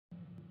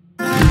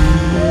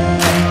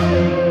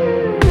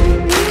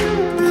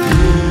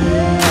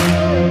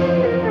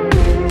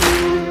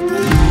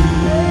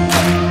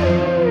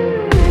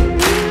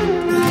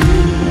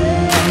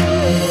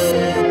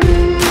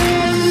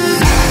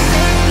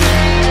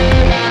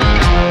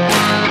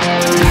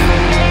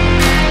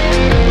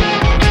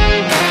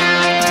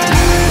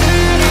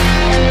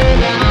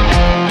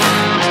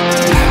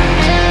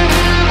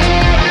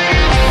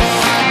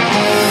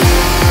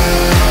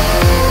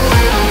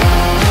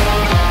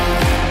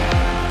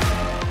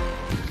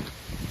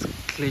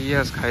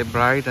clear sky,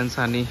 bright and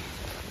sunny.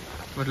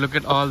 But look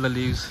at all the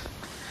leaves.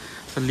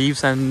 The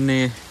leaves are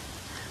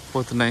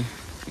both nice.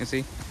 You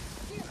see?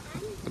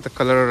 But the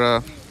color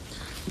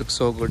looks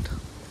so good.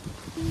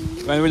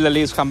 When will the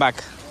leaves come back?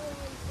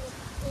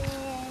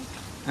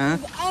 Huh?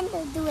 The end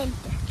of the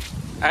winter.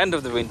 End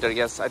of the winter,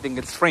 yes. I think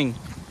it's spring.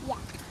 Yeah.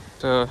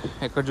 So,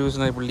 ekka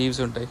chusina ippudu leaves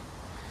untai.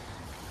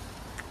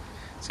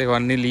 So,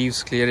 ivanni leaves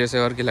clear chese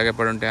variki ilage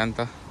padi untai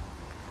anta.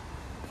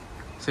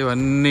 So,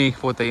 ivanni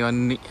potayi,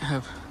 ivanni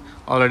have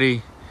already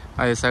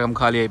adi sagam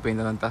khali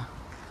ayipoyindi adanta.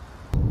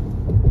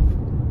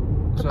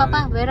 So,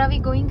 Papa, where are we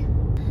going?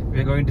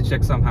 We're going to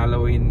check some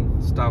Halloween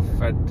stuff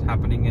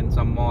happening in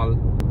some mall.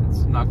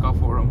 It's Naka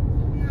Forum.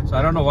 So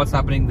I don't know what's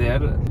happening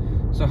there.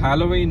 So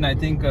Halloween, I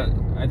think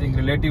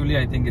relatively,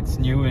 I think it's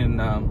new in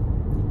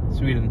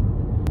Sweden.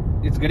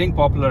 It's getting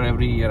popular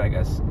every year, I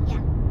guess.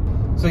 Yeah.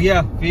 So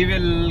yeah, we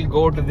will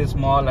go to this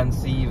mall and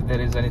see if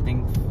there is anything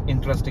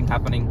interesting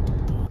happening.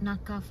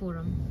 Naka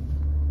Forum.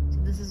 So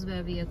this is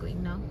where we are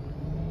going now.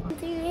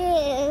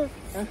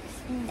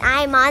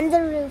 I'm on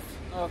the roof.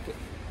 Okay.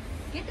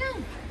 Get down.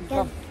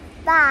 Come.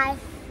 Bye.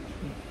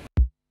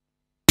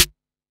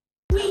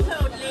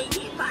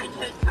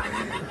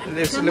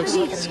 This looks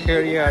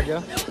scary, Aja.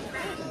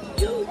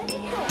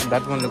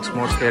 That one looks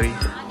more scary.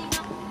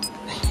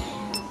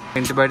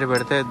 ఇంటి బయట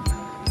పెడితే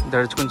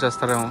దడుచుకుని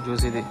చేస్తారేమో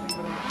చూసి ఇది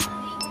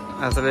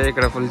అసలే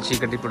ఇక్కడ full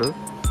చీకటి ఇప్పుడు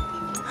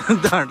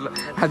దాంట్లో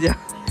అదే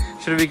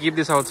should we keep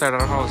this outside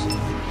our house?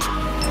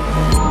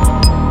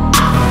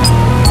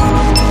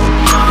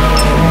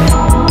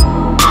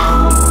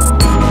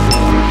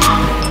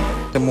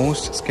 The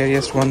most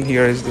scariest one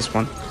here is this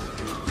one,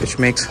 which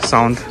makes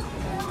sound.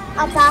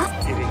 Appa.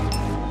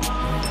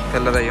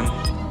 తెల్లదయ్యం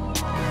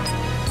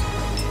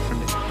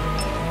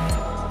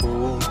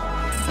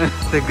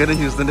దగ్గర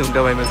నుంచి చూస్తుంటే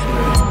ఇంకా భయం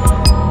వేస్తుంది.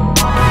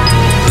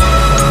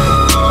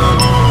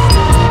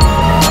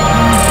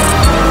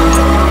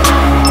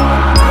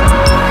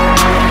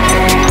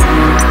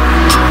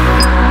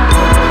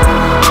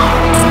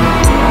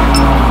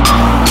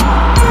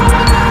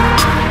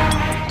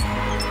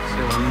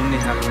 సో అన్ని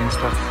Halloween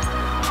stuff.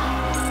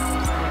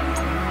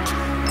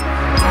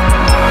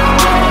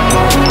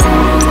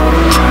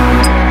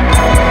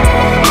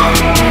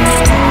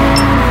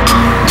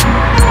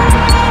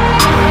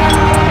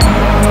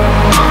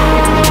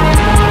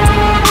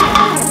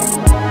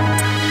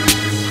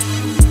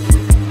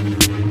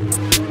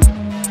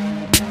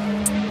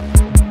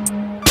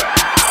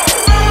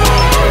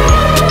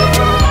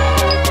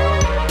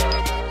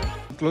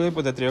 Close up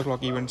with the 3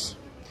 o'clock events.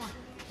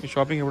 We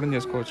shopping everything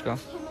just coach ka.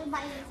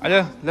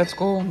 Aja, let's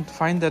go and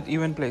find that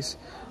event place.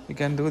 We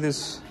can do this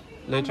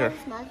later.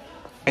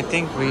 I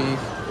think we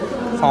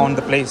found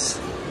the place.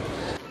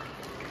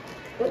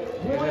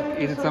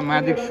 It's a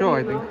magic show,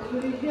 I think.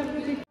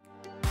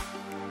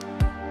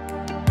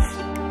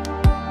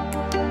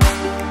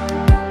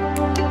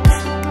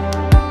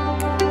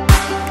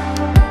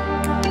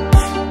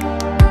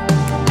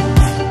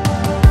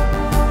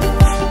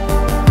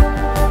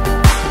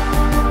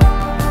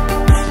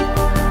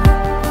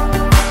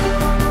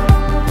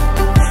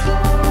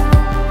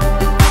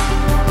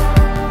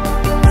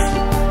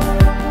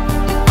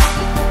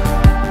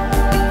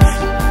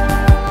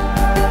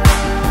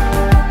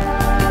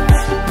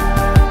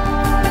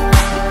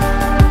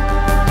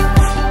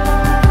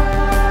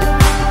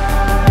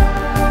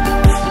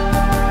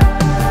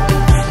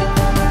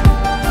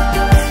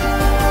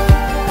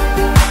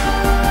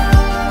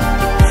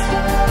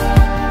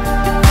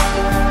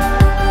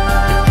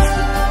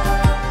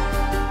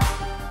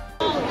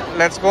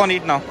 Let's go and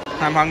eat now.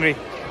 I'm hungry.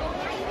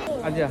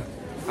 Adya,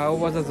 how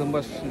was the Zumba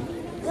session?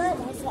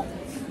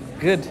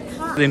 Good.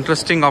 The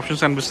interesting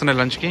options and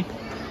lunch ki.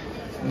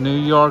 New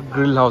York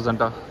Grill House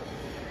anta.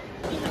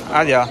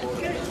 Adya,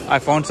 I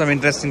found some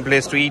interesting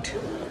place to eat.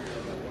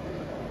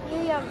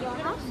 New York your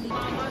house?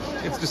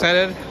 It's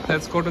decided.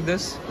 Let's go to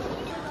this.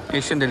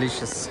 Asian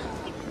Delicious.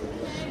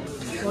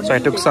 So I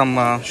took some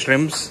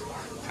shrimps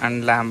and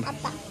lamb.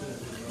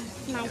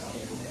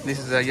 This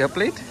is your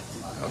plate.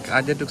 Okay,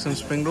 Ajay took some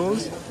spring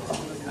rolls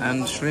and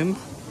shrimp,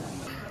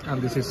 and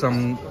this is some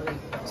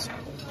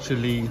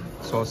chili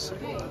sauce.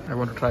 I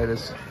want to try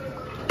this.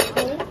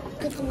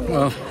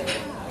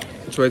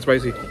 It's very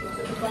spicy.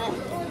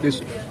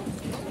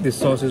 This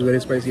sauce is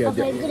very spicy,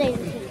 Ajay.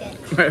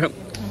 I'm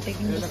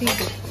taking the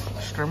seafood.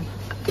 Shrimp.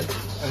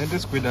 I think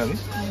this squid, Ali.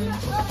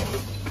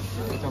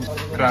 Some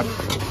crab.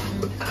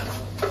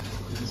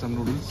 Some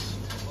noodles.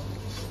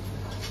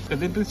 I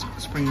think this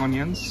spring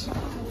onions.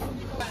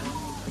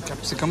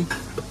 Capsicum.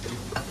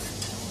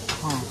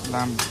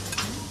 Lamb.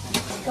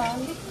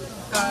 Garlic,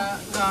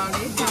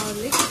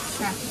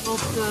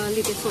 och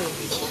lite soja.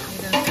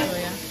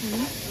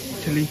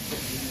 Chili.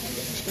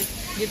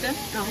 Lite?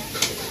 Ja,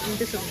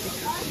 inte så mycket.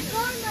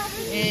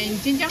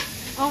 Ginger?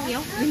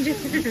 Ja, ginger.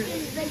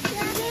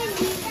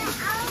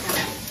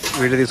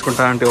 Video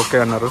తీసుకుంటా అంటే okay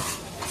అన్నారు.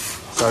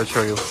 So I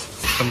show you.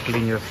 మొత్తం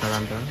clean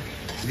చేస్తున్నారంట.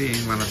 ఇది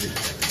మనది,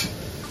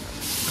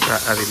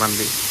 అది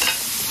మనది.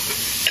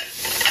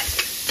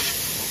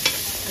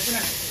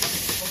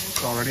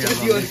 already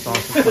on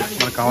sauces.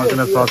 మనకు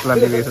కావాల్సిన సాసులు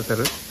అన్ని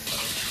వేసేసారు.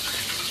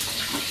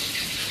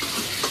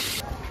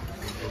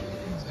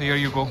 Here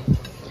you go.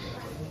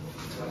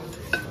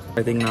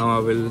 I think now I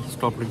will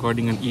stop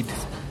recording and eat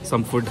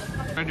some food.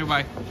 What did you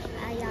buy?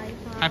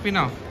 Happy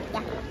now?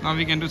 Yeah. Now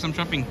we can do some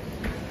shopping.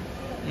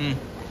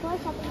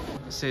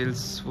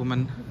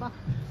 Saleswoman.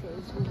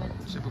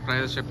 Chepu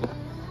price chepu.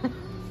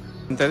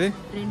 Entadi?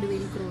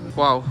 2000 crores.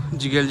 Wow,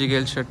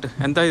 jigel shirt.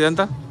 Enta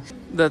idanta?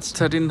 That's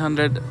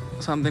 1300,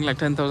 something like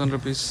 10,000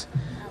 rupees.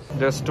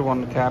 Just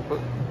one cap,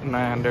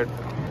 900.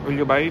 Will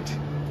you buy it?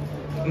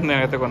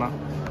 Nainaithe kona.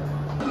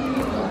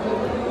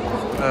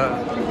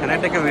 Can I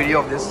take a video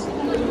of this?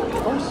 Of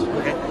course.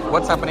 Okay.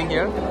 What's happening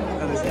here?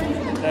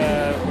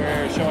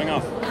 We're showing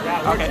off.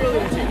 Yeah, Okay.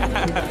 we're cheerleading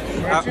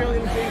team. We're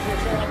cheerleading team.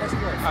 We're showing off our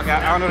sport. Okay,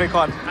 I want to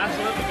record.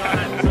 Absolutely. Go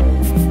ahead.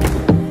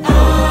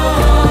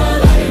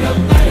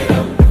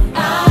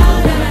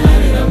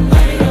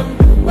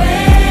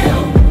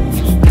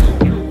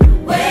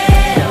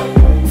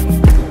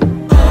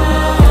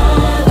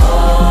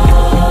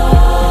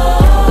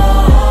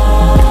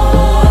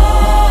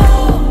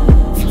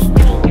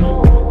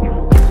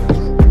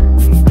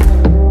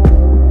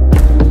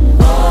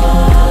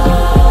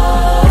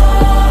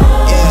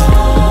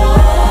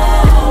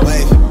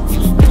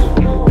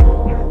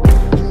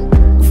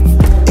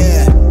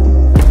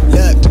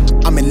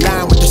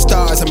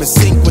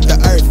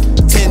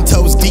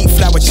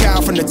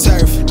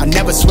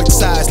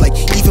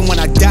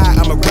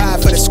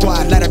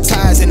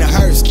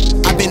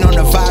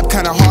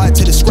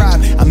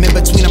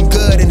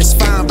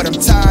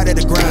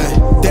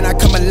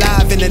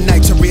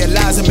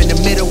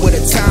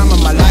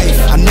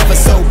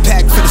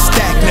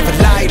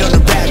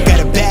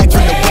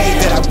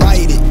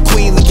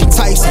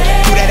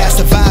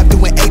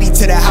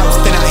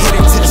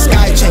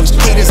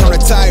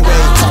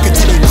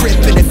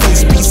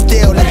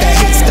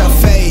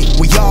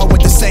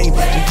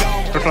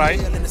 Try?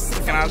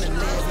 Can I ask?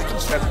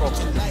 Let's go.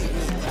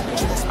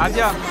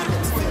 Adya.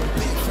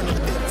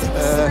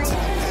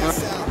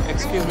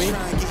 Excuse me.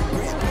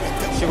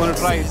 She want to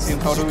try it. See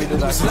how do we do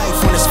that?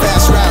 Life on this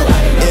fast route.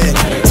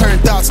 Yeah. Turn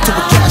thoughts to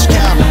a cash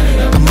cow.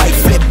 I might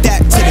flip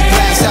that to the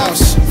glass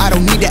house. I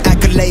don't need the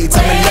accolades.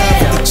 I'm in love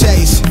with the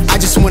chase. I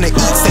just want to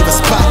eat, save a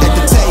spot at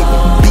the table.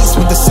 Beast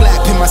with the slap,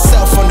 pin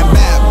myself on the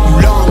map. You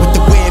long with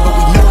the wind, but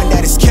we knowing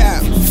that it's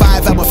cap.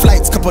 5-hour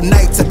flights, couple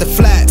nights at the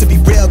flat. To be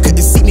real,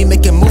 couldn't see me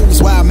making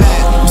moves while I'm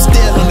at. I'm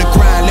still on the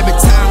grind, limit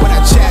time when I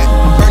chat.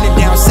 I'm burning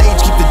down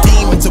sage, keep the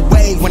demons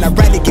away. When I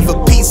write it, give a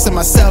piece of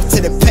myself to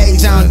the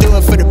page. I don't do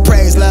it for the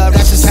praise, love,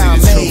 that's just how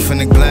I'm made. Truth in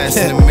the glass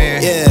in the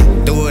mirror. Yeah.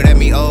 Do it at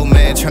me, old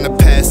man, tryna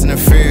pass in the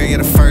fear.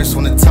 You're the first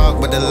one to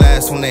talk, but the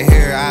last one to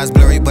hear. Eyes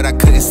blurry, but I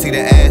couldn't see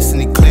the ass and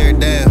he cleared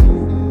down.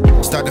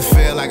 Start to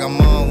feel like I'm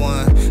on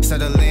one.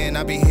 Settle in,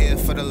 I'll be here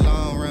for the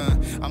long run.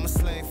 I'm a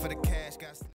slave for the cash.